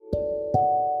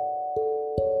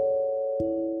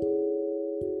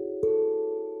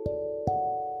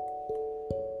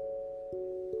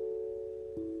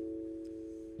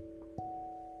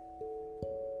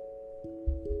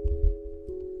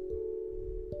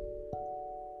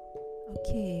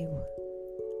Okay,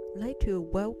 I'd like to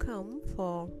welcome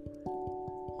for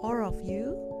all of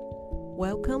you.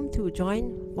 Welcome to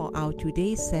join for our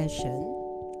today's session.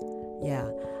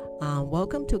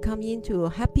 Welcome to come into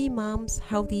Happy Moms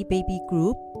Healthy Baby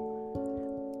Group.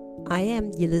 I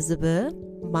am Elizabeth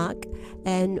Mark,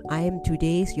 and I am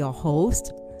today's your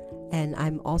host, and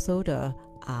I'm also the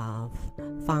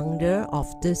founder of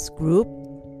this group.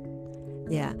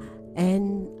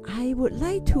 And I would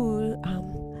like to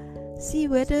see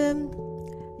whether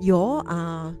you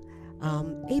are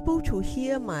able to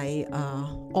hear my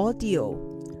audio.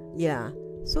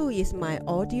 So is my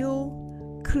audio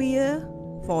clear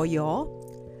for you?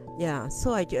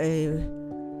 So I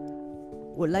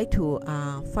would like to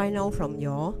find out from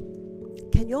you.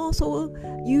 Can you also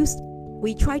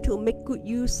we try to make good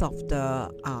use of the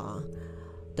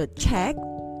chat,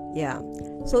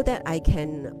 so that I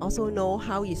can also know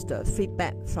how is the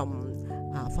feedback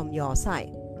from your side.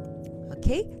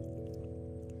 Okay.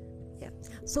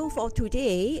 So for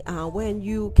today, when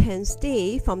you can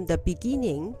stay from the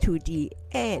beginning to the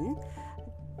end,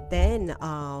 then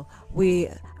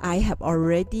I have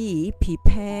already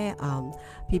prepared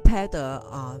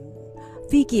the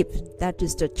free gift, that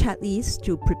is the checklist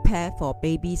to prepare for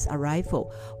baby's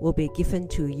arrival, will be given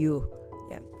to you.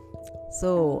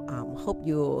 So hope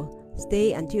you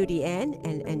stay until the end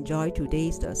and enjoy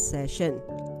today's session.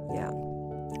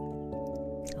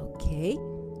 Okay.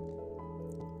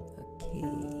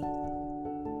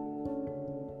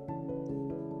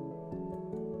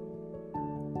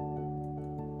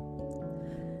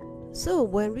 So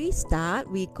when we start,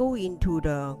 we go into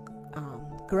the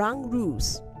ground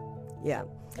rules.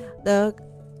 The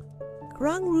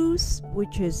ground rules,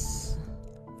 which is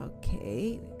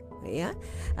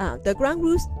the ground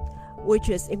rules, which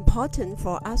is important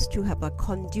for us to have a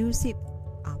conducive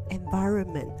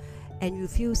environment and you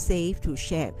feel safe to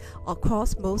share. Of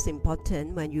course, most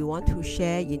important when you want to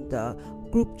share in the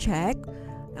group chat,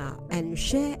 and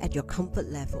share at your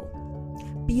comfort level.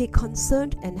 Be a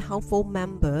concerned and helpful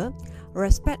member.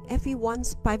 Respect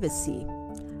everyone's privacy.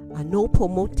 No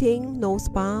promoting, no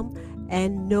spam,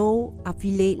 and no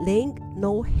affiliate link,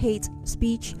 no hate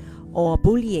speech or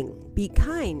bullying. Be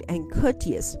kind and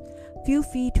courteous. Feel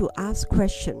free to ask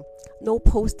questions. No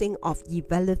posting of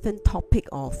irrelevant topic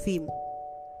or theme.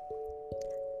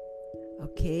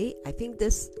 Okay, I think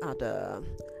these are the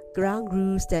ground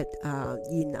rules that are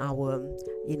in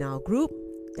our group.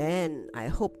 Then I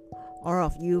hope all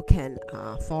of you can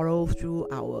follow through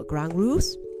our ground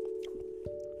rules.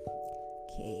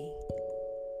 Okay.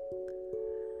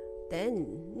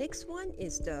 Then next one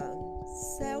is the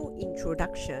self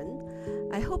introduction.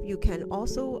 I hope you can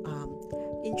also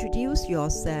introduce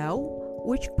yourself.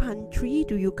 Which country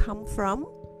do you come from?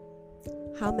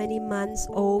 How many months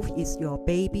old is your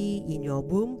baby in your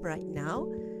womb right now?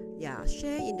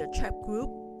 Share in the chat group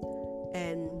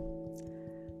and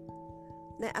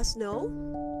let us know.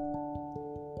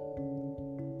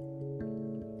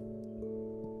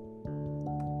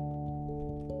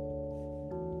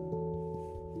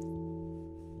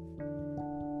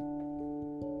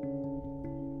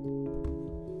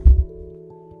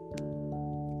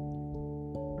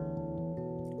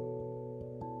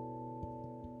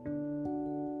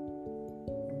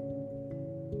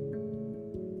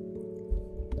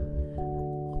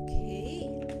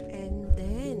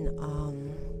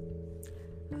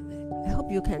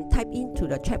 You can type into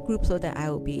the chat group so that I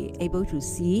will be able to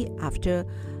see after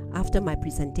my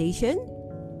presentation.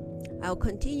 I'll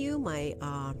continue my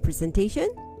presentation.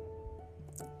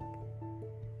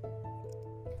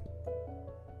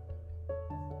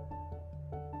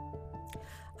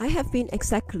 I have been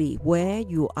exactly where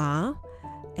you are,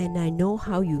 and I know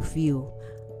how you feel.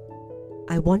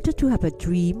 I wanted to have a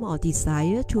dream or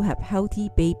desire to have healthy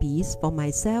babies for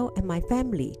myself and my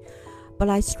family, but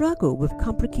I struggle with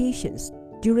complications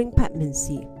during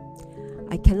pregnancy.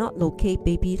 I cannot locate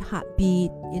baby's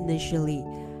heartbeat initially,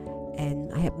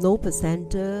 and I have no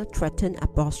placenta, threatened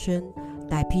abortion,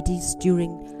 diabetes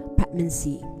during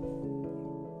pregnancy.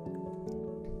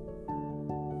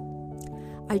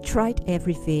 I tried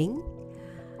everything.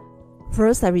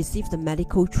 First, I received the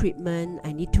medical treatment.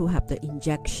 I need to have the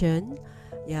injection.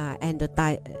 And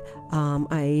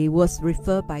I was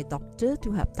referred by doctor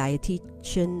to have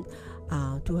dietitian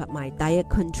to have my diet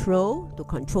control, to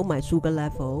control my sugar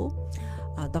level.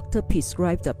 Doctor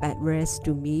prescribed the bed rest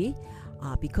to me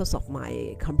because of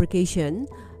my complication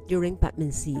during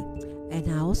pregnancy.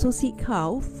 And I also seek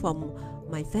help from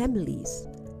my families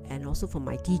and also from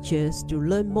my teachers to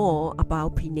learn more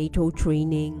about prenatal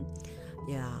training.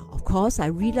 Of course, I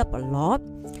read up a lot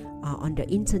on the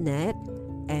internet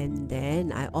and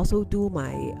then I also do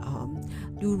my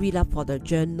read up for the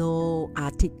journal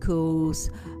articles,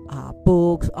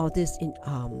 books, all this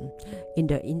in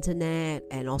the internet,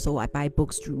 and also I buy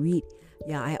books to read.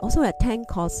 Yeah, I also attend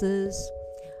courses,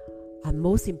 and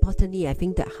most importantly, I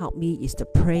think that helped me is the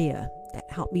prayer that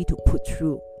helped me to put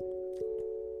through.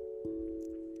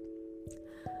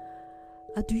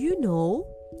 Do you know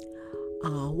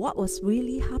what was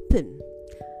really happened?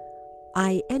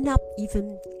 I end up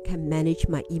even can manage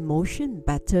my emotion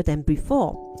better than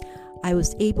before. I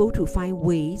was able to find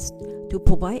ways to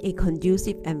provide a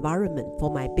conducive environment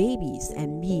for my babies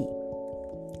and me.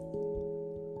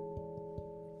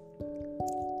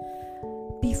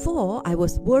 Before, I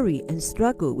was worried and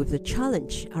struggled with the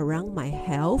challenge around my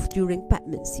health during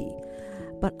pregnancy.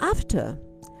 But after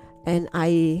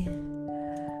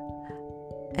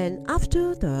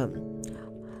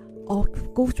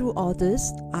go through all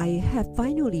this, I have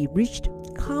finally reached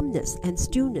calmness and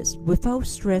stillness without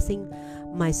stressing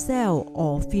myself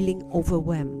or feeling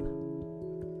overwhelmed.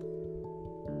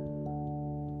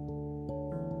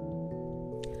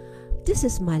 This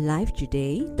is my life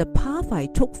today. The path I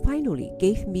took finally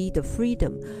gave me the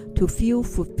freedom to feel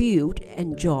fulfilled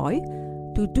and joy,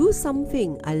 to do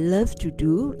something I love to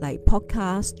do, like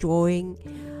podcast, drawing,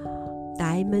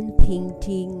 diamond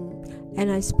painting, and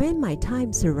I spend my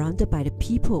time surrounded by the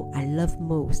people I love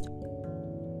most.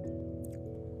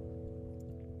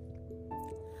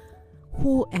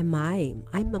 Who am I?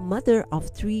 I'm a mother of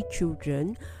 3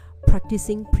 children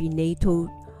practicing prenatal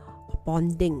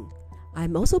bonding.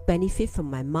 I'm also benefit from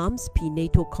my mom's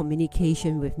prenatal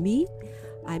communication with me.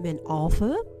 I'm an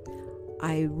author.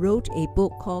 I wrote a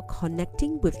book called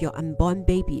Connecting with Your Unborn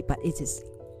Baby, but it is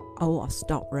out of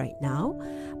stock right now.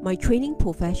 My training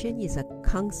profession is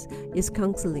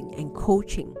counseling and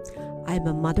coaching. I'm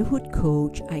a motherhood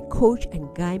coach. I coach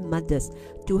and guide mothers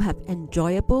to have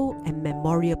enjoyable and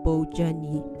memorable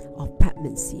journey of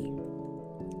pregnancy.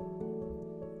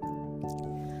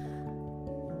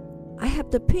 I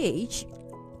have the page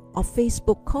of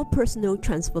Facebook called Personal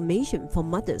Transformation for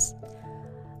Mothers,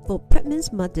 for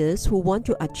pregnant mothers who want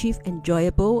to achieve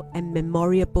enjoyable and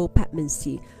memorable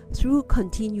pregnancy through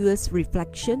continuous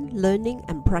reflection, learning,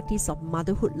 and practice of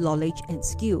motherhood knowledge and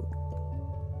skill.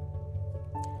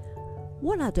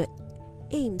 What are the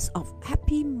aims of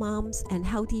Happy Moms and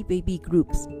Healthy Baby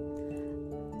groups?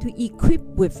 To equip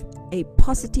with a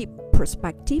positive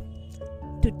perspective,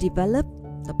 to develop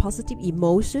the positive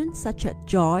emotions such as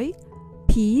joy,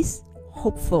 peace,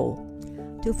 hopeful,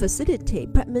 to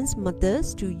facilitate pregnant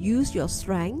mothers to use your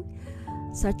strength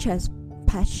such as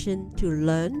passion to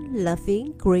learn,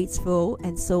 loving, graceful,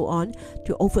 and so on,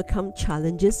 to overcome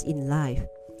challenges in life,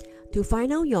 to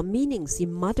find out your meanings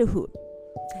in motherhood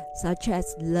such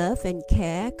as love and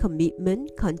care,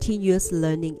 commitment, continuous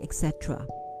learning, etc.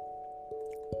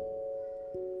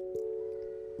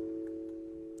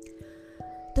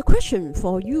 The question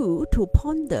for you to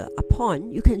ponder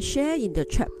upon, you can share in the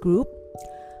chat group.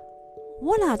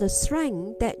 What are the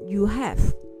strengths that you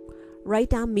have? Write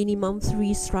down minimum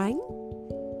 3 strengths.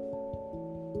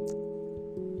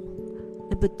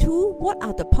 Number 2, what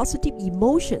are the positive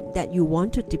emotions that you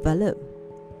want to develop?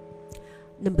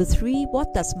 Number 3,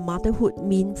 what does motherhood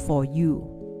mean for you?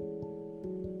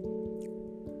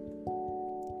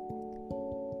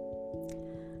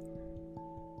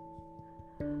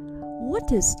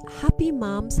 What is Happy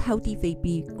Moms Healthy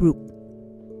Baby group?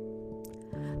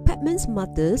 Pregnant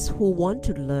mothers who want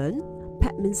to learn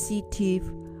pregnancy tips,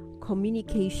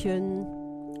 communication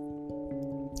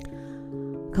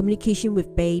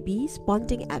with babies,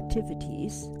 bonding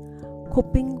activities,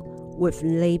 coping with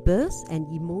labors and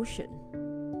emotion.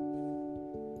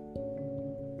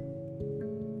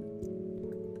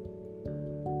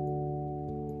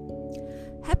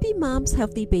 Happy Moms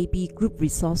Healthy Baby group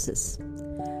resources.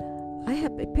 I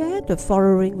have prepared the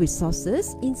following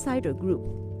resources inside the group.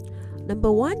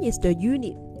 Number 1 is the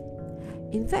unit.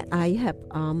 In fact, I have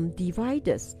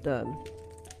divided the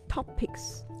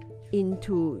topics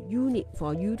into unit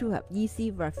for you to have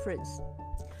easy reference.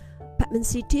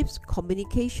 Pregnancy tips,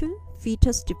 communication,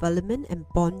 fetus development and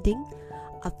bonding,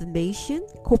 affirmation,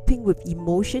 coping with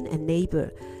emotion and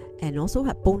labor, and also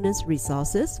have bonus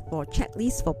resources for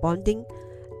checklists for bonding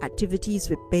activities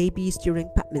with babies during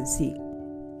pregnancy,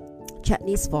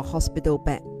 checklist for hospital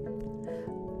bed.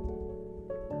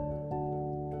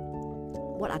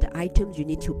 What are the items you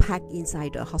need to pack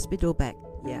inside the hospital bag?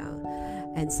 Yeah,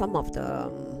 and some of the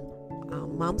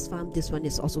moms found this one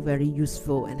is also very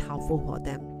useful and helpful for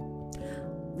them.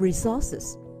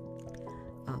 Resources.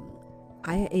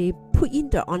 I put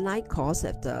in the online course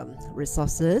at the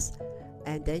resources,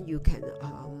 and then you can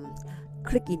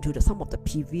click into some of the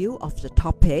preview of the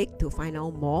topic to find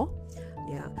out more.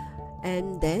 Yeah.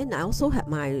 And then I also have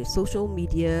my social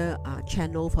media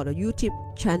channel for the YouTube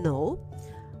channel,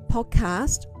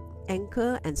 podcast,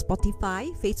 Anchor and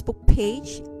Spotify, Facebook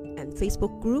page and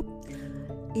Facebook group,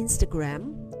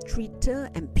 Instagram, Twitter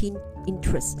and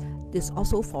Pinterest. This is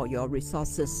also for your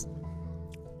resources.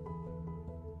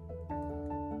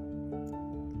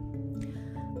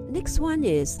 Next one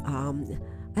is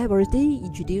I have already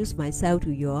introduced myself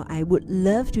to you. I would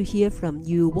love to hear from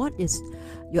you. What is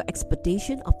your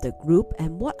expectation of the group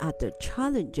and what are the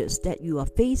challenges that you are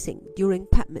facing during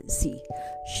pregnancy?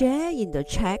 Share in the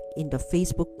chat in the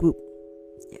Facebook group.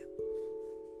 Yeah.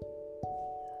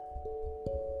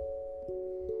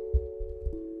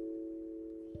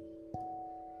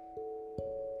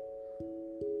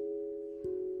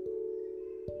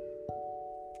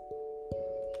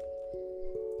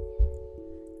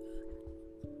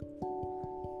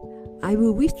 I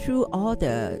will read through all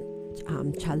the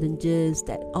challenges,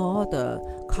 that all the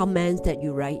comments that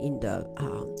you write in the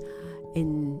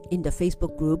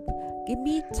Facebook group. Give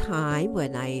me time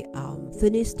when I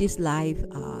finish this live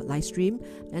stream,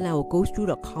 then I will go through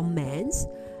the comments,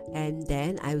 and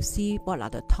then I will see what are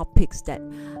the topics that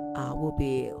will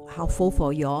be helpful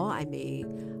for y'all. I may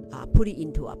put it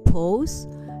into a post,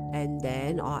 and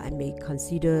then or I may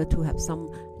consider to have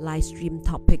some live stream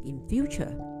topic in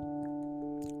future.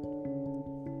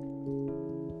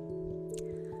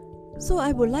 So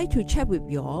I would like to chat with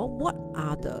you all. What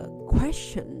are the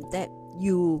questions that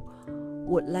you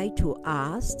would like to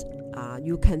ask?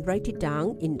 You can write it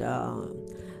down in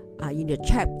the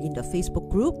chat in the Facebook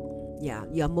group. Yeah,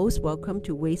 you are most welcome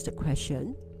to raise the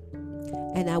question,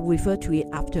 and I'll refer to it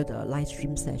after the live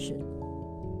stream session.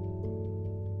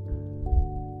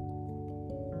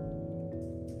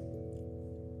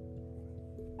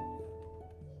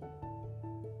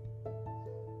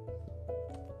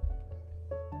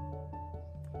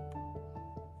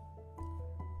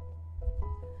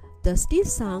 Does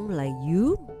this sound like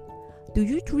you? Do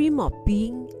you dream of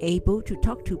being able to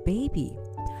talk to baby,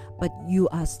 but you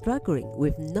are struggling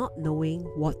with not knowing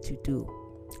what to do?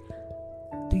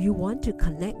 Do you want to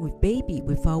connect with baby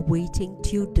without waiting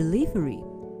till delivery?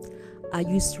 Are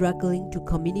you struggling to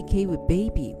communicate with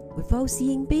baby without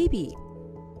seeing baby?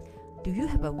 Do you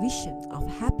have a vision of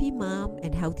happy mom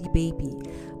and healthy baby,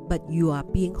 but you are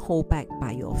being held back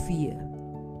by your fear?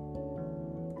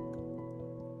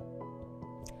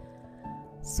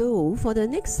 So for the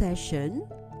next session,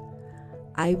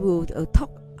 I will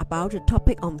talk about the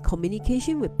topic on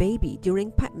communication with baby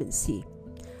during pregnancy,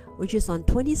 which is on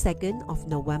 22nd of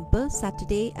November,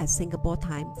 Saturday at Singapore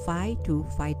time, 5 to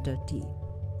 5:30.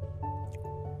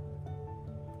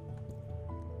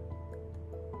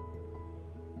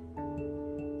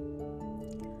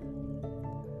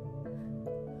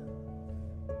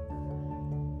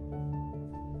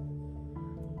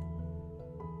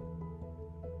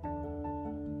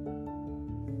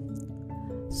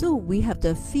 So we have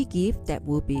the free gift that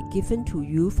will be given to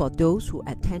you for those who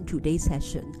attend today's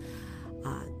session.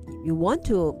 If you want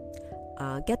to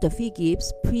get the free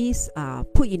gifts, please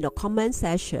put in the comment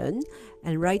section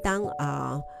and write down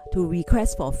to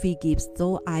request for free gifts.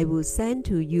 So I will send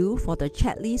to you for the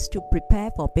checklist to prepare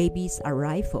for baby's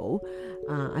arrival.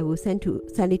 I will send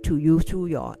it to you through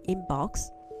your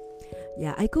inbox.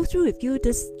 Yeah, I go through with you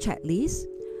this checklist.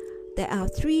 There are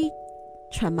 3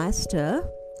 trimesters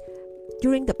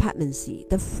during the pregnancy.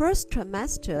 The first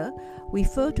trimester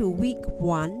refers to week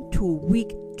 1 to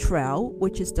week 12,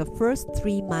 which is the first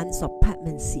 3 months of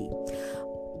pregnancy.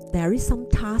 There is some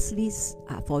task list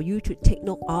for you to take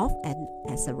note of and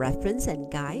as a reference and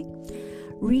guide.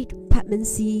 Read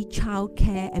pregnancy,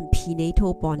 childcare and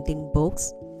prenatal bonding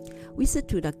books. Visit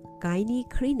to the gynae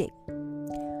clinic.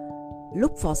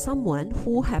 Look for someone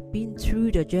who has been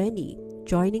through the journey,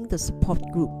 joining the support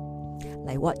group,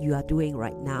 like what you are doing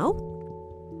right now.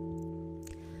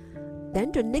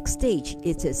 Then the next stage,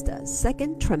 it is the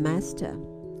second trimester,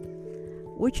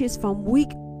 which is from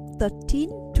week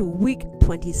 13 to week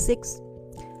 26,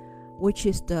 which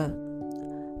is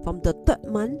from the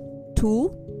 3rd month to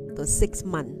the 6th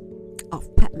month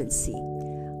of pregnancy.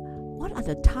 What are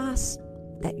the tasks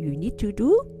that you need to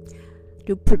do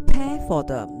to prepare for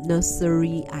the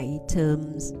nursery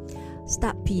items?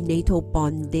 Start prenatal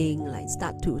bonding, like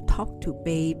start to talk to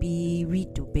baby,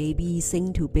 read to baby,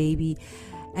 sing to baby,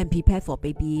 and prepare for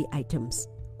baby items.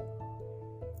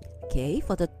 Okay,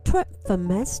 for the 3rd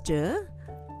trimester,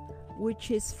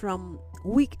 which is from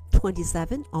week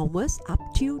 27 onwards up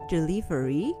to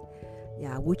delivery,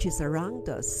 which is around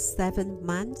the 7th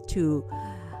month to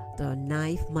the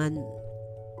 9th month.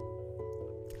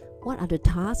 What are the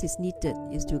tasks is needed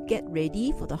is to get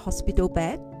ready for the hospital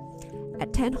bed,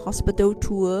 attend hospital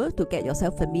tour to get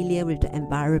yourself familiar with the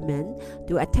environment,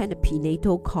 to attend a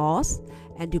prenatal course,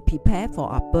 and to prepare for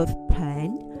our birth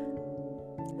plan.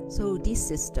 So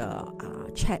this is the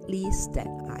checklist that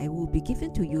I will be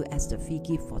giving to you as the free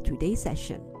gift for today's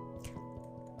session.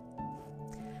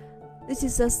 This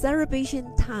is a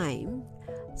celebration time.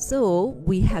 So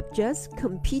we have just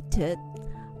completed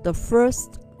the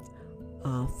first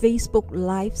Facebook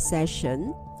live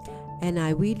session, and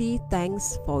I really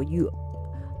thanks for you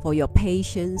for your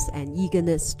patience and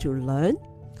eagerness to learn.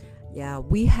 Yeah,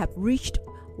 we have reached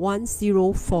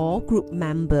 104 group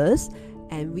members,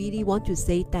 and really want to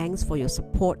say thanks for your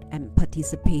support and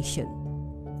participation.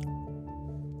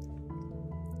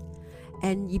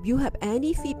 And if you have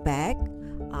any feedback,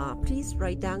 please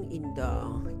write down in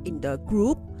the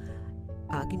group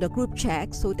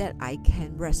chat so that I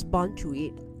can respond to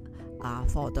it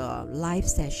for the live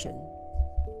session.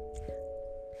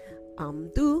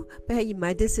 Do bear in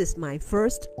mind this is my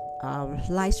first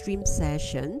live stream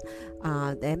session.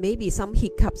 There may be some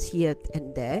hiccups here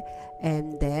and there,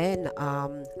 and then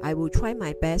I will try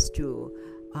my best to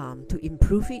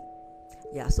improve it,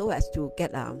 yeah, so as to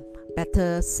get a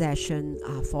better session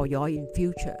for you all in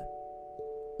future.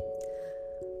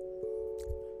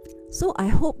 So I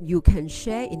hope you can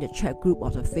share in the chat group or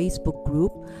the Facebook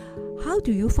group, how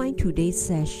do you find today's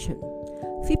session?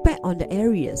 Feedback on the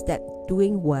areas that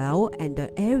doing well and the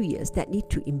areas that need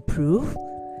to improve,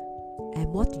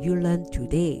 and what you learned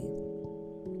today.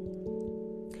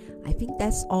 I think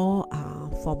that's all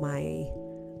for my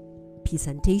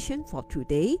presentation for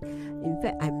today. In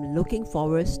fact, I'm looking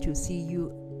forward to see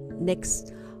you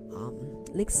next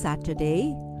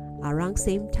Saturday around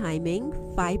same timing,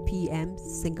 5 p.m.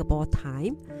 Singapore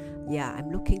time. Yeah,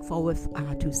 I'm looking forward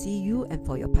to see you and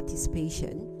for your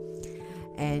participation.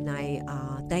 And I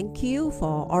thank you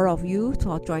for all of you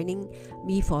for joining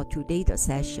me for today's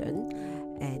session.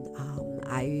 And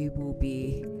I will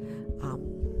be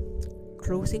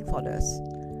closing for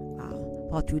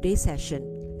today's session.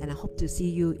 And I hope to see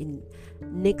you in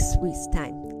next week's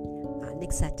time,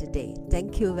 next Saturday.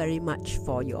 Thank you very much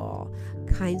for your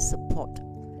kind support.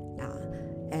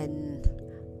 And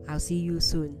I'll see you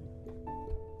soon.